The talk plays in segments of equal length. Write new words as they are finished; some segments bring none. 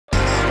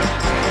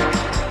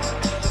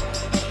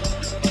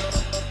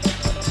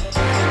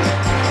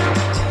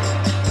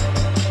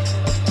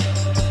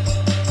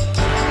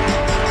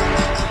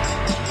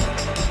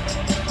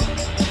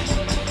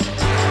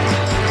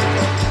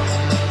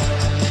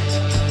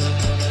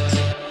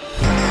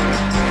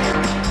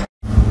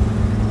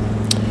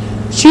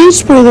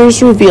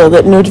spoilers reveal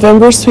that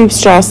November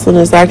Sweeps Jocelyn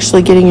is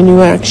actually getting a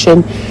new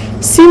action,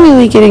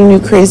 seemingly getting new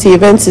crazy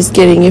events is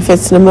getting if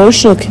it's an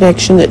emotional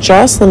connection that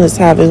Jocelyn is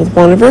having with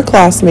one of her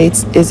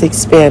classmates is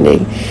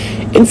expanding.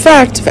 In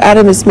fact, if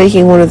Adam is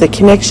making one of the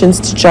connections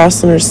to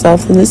Jocelyn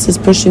herself, then this is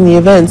pushing the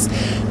events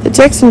that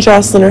Dex and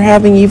Jocelyn are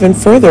having even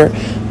further.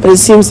 But it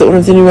seems that one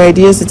of the new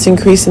ideas that's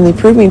increasingly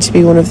proving to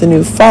be one of the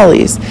new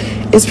follies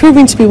is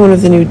proving to be one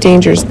of the new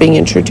dangers being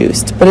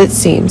introduced. But it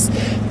seems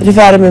that if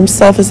Adam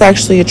himself is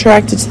actually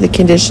attracted to the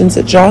conditions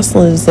that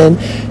Jocelyn is in,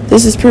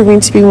 this is proving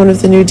to be one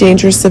of the new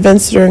dangerous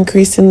events that are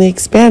increasingly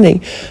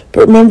expanding.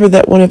 But remember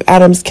that one of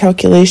Adam's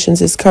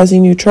calculations is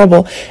causing you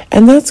trouble,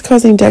 and that's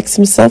causing Dex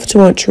himself to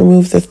want to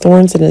remove the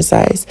thorns in his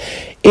eyes.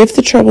 If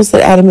the troubles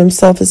that Adam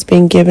himself is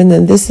being given,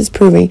 then this is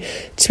proving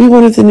to be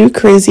one of the new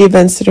crazy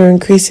events that are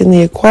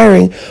increasingly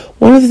acquiring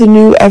one of the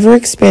new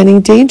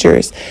ever-expanding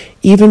dangers.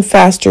 Even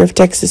faster if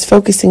Dex is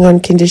focusing on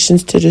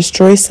conditions to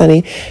destroy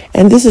Sunny,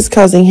 and this is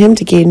causing him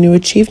to gain new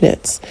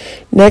achievements.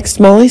 Next,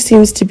 Molly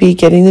seems to be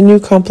getting the new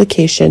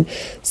complication.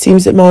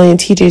 Seems that Molly and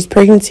TJ's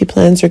pregnancy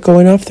plans are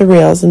going off the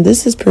rails, and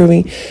this is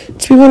proving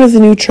to be one of the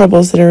new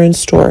troubles that are in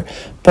store.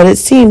 But it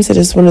seems that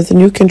as one of the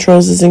new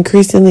controls is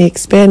increasingly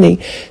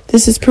expanding,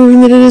 this is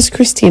proving that it is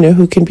Christina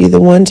who can be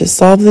the one to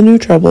solve the new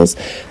troubles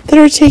that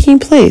are taking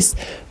place.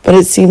 But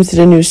it seems that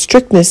a new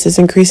strictness is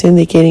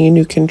increasingly gaining a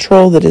new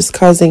control that is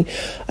causing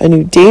a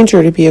new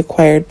danger to be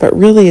acquired. But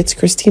really, it's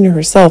Christina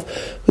herself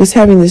who's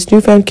having this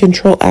newfound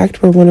control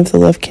act where one of the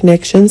love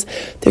connections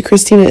that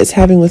Christina is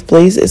having with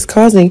Blaze is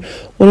causing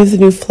one of the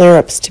new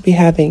flare-ups to be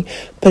having.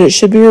 But it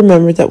should be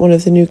remembered that one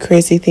of the new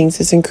crazy things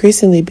is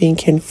increasingly being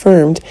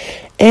confirmed,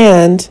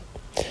 and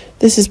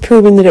this is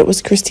proving that it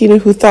was Christina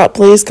who thought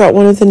Blaze got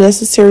one of the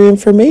necessary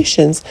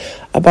informations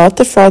about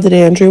the fraud that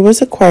Andrew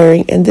was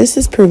acquiring, and this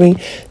is proving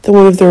that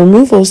one of the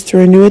removals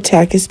through a new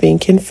attack is being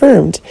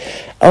confirmed.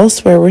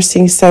 Elsewhere, we're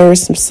seeing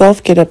Cyrus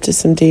himself get up to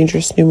some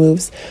dangerous new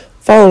moves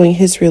following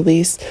his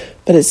release,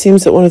 but it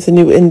seems that one of the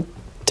new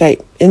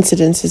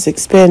incidents is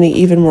expanding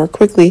even more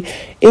quickly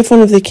if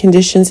one of the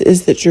conditions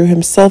is that Drew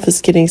himself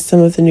is getting some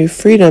of the new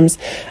freedoms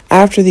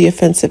after the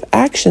offensive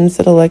actions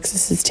that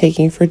Alexis is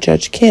taking for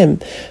Judge Kim.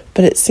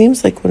 But it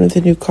seems like one of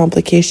the new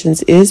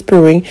complications is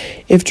brewing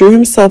if Drew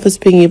himself is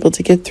being able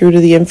to get through to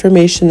the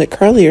information that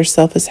Carly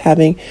herself is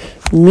having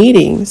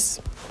meetings.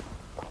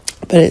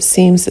 But it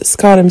seems that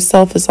Scott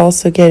himself is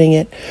also getting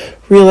it.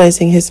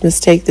 Realizing his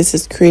mistake, this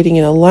is creating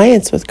an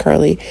alliance with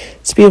Carly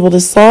to be able to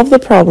solve the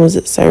problems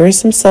that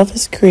Cyrus himself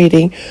is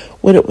creating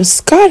when it was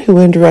Scott who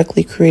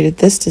indirectly created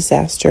this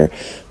disaster.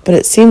 But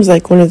it seems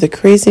like one of the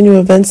crazy new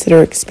events that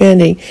are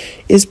expanding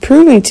is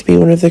proving to be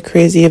one of the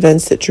crazy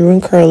events that Drew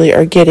and Carly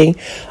are getting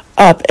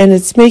up, and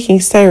it's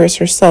making Cyrus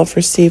herself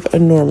receive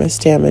enormous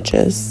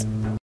damages.